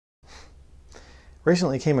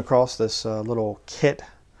Recently came across this little kit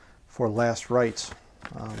for last rites,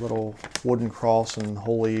 little wooden cross and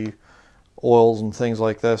holy oils and things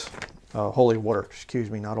like this. Holy water,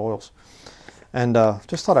 excuse me, not oils. And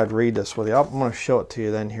just thought I'd read this with you. I'm going to show it to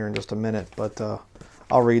you then here in just a minute, but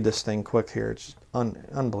I'll read this thing quick here. It's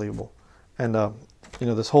unbelievable. And you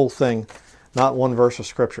know, this whole thing, not one verse of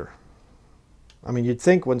scripture. I mean, you'd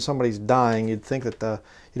think when somebody's dying, you'd think that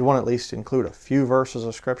you'd want to at least include a few verses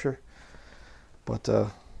of scripture. But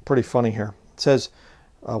pretty funny here. It says,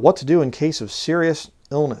 what to do in case of serious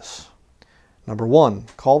illness. Number 1,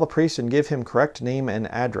 call the priest and give him correct name and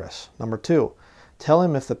address. Number 2, tell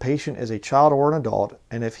him if the patient is a child or an adult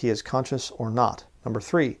and if he is conscious or not. Number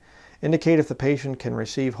 3, indicate if the patient can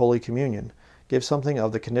receive Holy Communion. Give something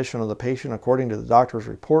of the condition of the patient according to the doctor's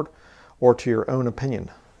report or to your own opinion.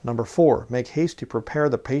 Number 4, make haste to prepare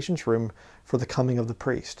the patient's room for the coming of the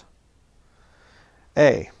priest.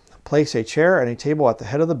 A. Place a chair and a table at the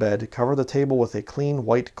head of the bed. Cover the table with a clean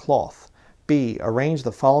white cloth. B. Arrange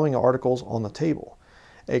the following articles on the table.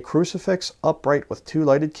 A crucifix upright with 2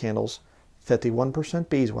 lighted candles, 51%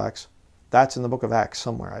 beeswax. That's in the book of Acts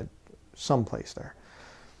somewhere, someplace there.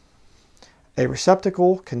 A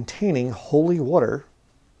receptacle containing holy water,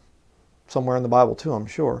 somewhere in the Bible too, I'm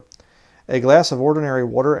sure. A glass of ordinary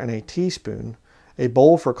water and a teaspoon. A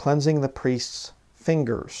bowl for cleansing the priest's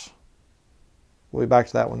fingers. We'll be back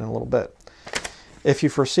to that one in a little bit. If you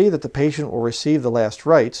foresee that the patient will receive the last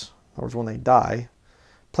rites, in other words, when they die,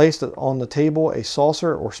 place on the table a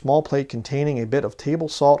saucer or small plate containing a bit of table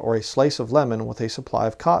salt or a slice of lemon with a supply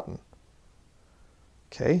of cotton.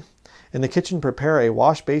 Okay. In the kitchen, prepare a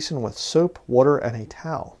wash basin with soap, water, and a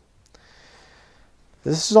towel.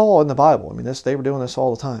 This is all in the Bible. I mean, they were doing this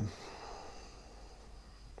all the time.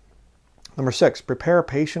 Number 6, prepare a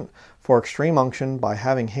patient for extreme unction by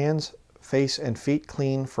having hands, face, and feet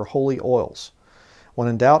clean for holy oils. When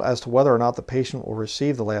in doubt as to whether or not the patient will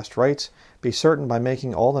receive the last rites, be certain by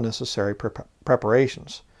making all the necessary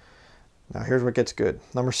preparations. Now here's what gets good.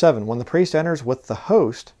 Number 7, when the priest enters with the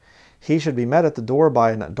host, he should be met at the door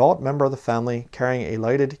by an adult member of the family carrying a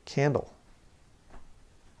lighted candle.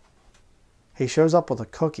 He shows up with a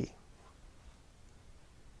cookie.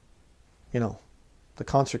 You know, the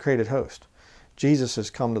consecrated host. Jesus has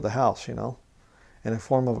come to the house, you know, in the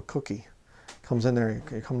form of a cookie. Comes in there,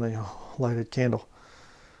 you come to a lighted candle.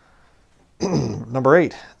 Number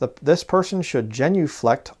 8, this person should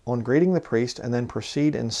genuflect on greeting the priest and then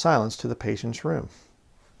proceed in silence to the patient's room.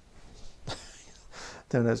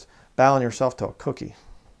 Then there's bowing yourself to a cookie. Isn't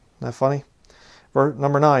that funny?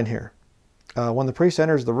 Number 9 here. When the priest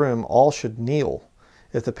enters the room, all should kneel.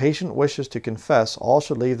 If the patient wishes to confess, all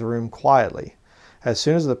should leave the room quietly. As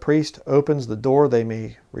soon as the priest opens the door, they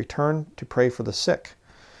may return to pray for the sick.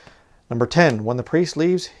 Number 10, when the priest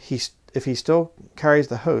leaves, if he still carries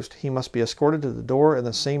the host, he must be escorted to the door in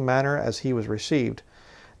the same manner as he was received.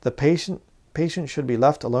 The patient should be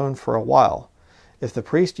left alone for a while. If the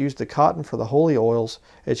priest used the cotton for the holy oils,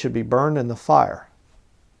 it should be burned in the fire.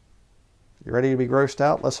 You ready to be grossed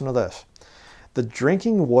out? Listen to this. The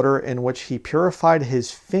drinking water in which he purified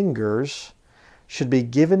his fingers should be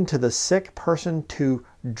given to the sick person to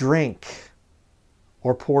drink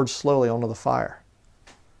or poured slowly onto the fire.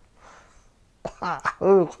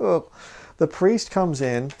 The priest comes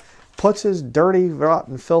in, puts his dirty,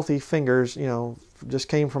 rotten, filthy fingers, you know, just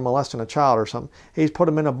came from molesting a child or something. He's put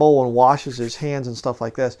them in a bowl and washes his hands and stuff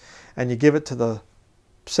like this. And you give it to the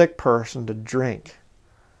sick person to drink.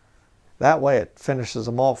 That way it finishes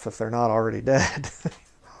them off if they're not already dead.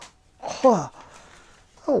 Oh,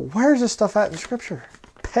 where's this stuff at in Scripture?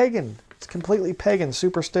 Pagan. It's completely pagan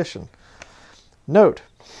superstition. Note,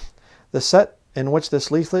 the set in which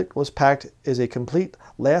this leaflet was packed is a complete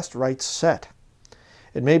last rites set.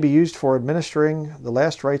 It may be used for administering the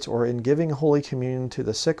last rites or in giving Holy Communion to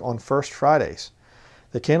the sick on First Fridays.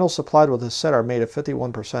 The candles supplied with this set are made of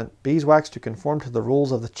 51% beeswax to conform to the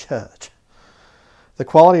rules of the church. The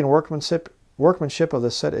quality and workmanship of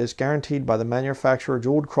this set is guaranteed by the manufacturer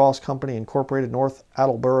Jeweled Cross Company, Incorporated, North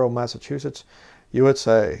Attleboro, Massachusetts,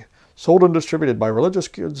 USA. Sold and distributed by religious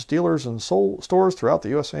goods dealers and stores throughout the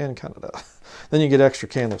USA and Canada. Then you get extra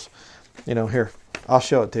candles. You know, here, I'll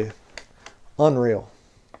show it to you. Unreal.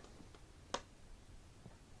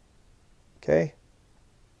 Okay.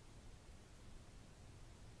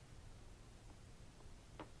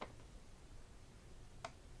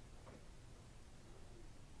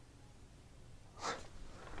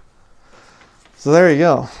 So there you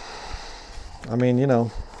go. I mean, you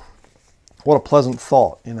know, what a pleasant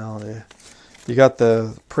thought, you know. You got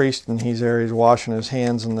the priest and he's there, he's washing his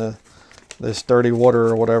hands in this dirty water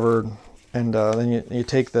or whatever, and then you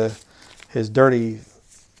take his dirty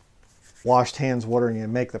washed hands water and you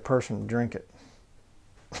make the person drink it.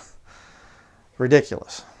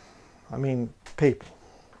 Ridiculous. I mean, people.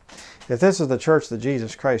 If this is the church that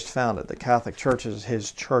Jesus Christ founded, the Catholic Church is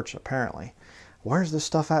his church apparently, where's this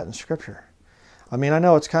stuff at in Scripture? I mean, I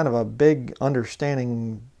know it's kind of a big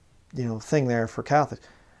understanding, thing there for Catholics.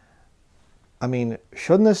 I mean,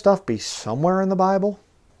 shouldn't this stuff be somewhere in the Bible?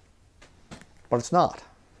 But it's not.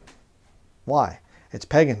 Why? It's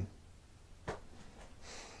pagan.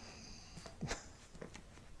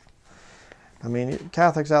 I mean,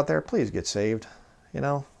 Catholics out there, please get saved. I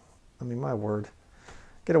mean, my word.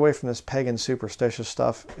 Get away from this pagan superstitious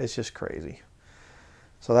stuff. It's just crazy.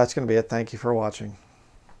 So that's going to be it. Thank you for watching.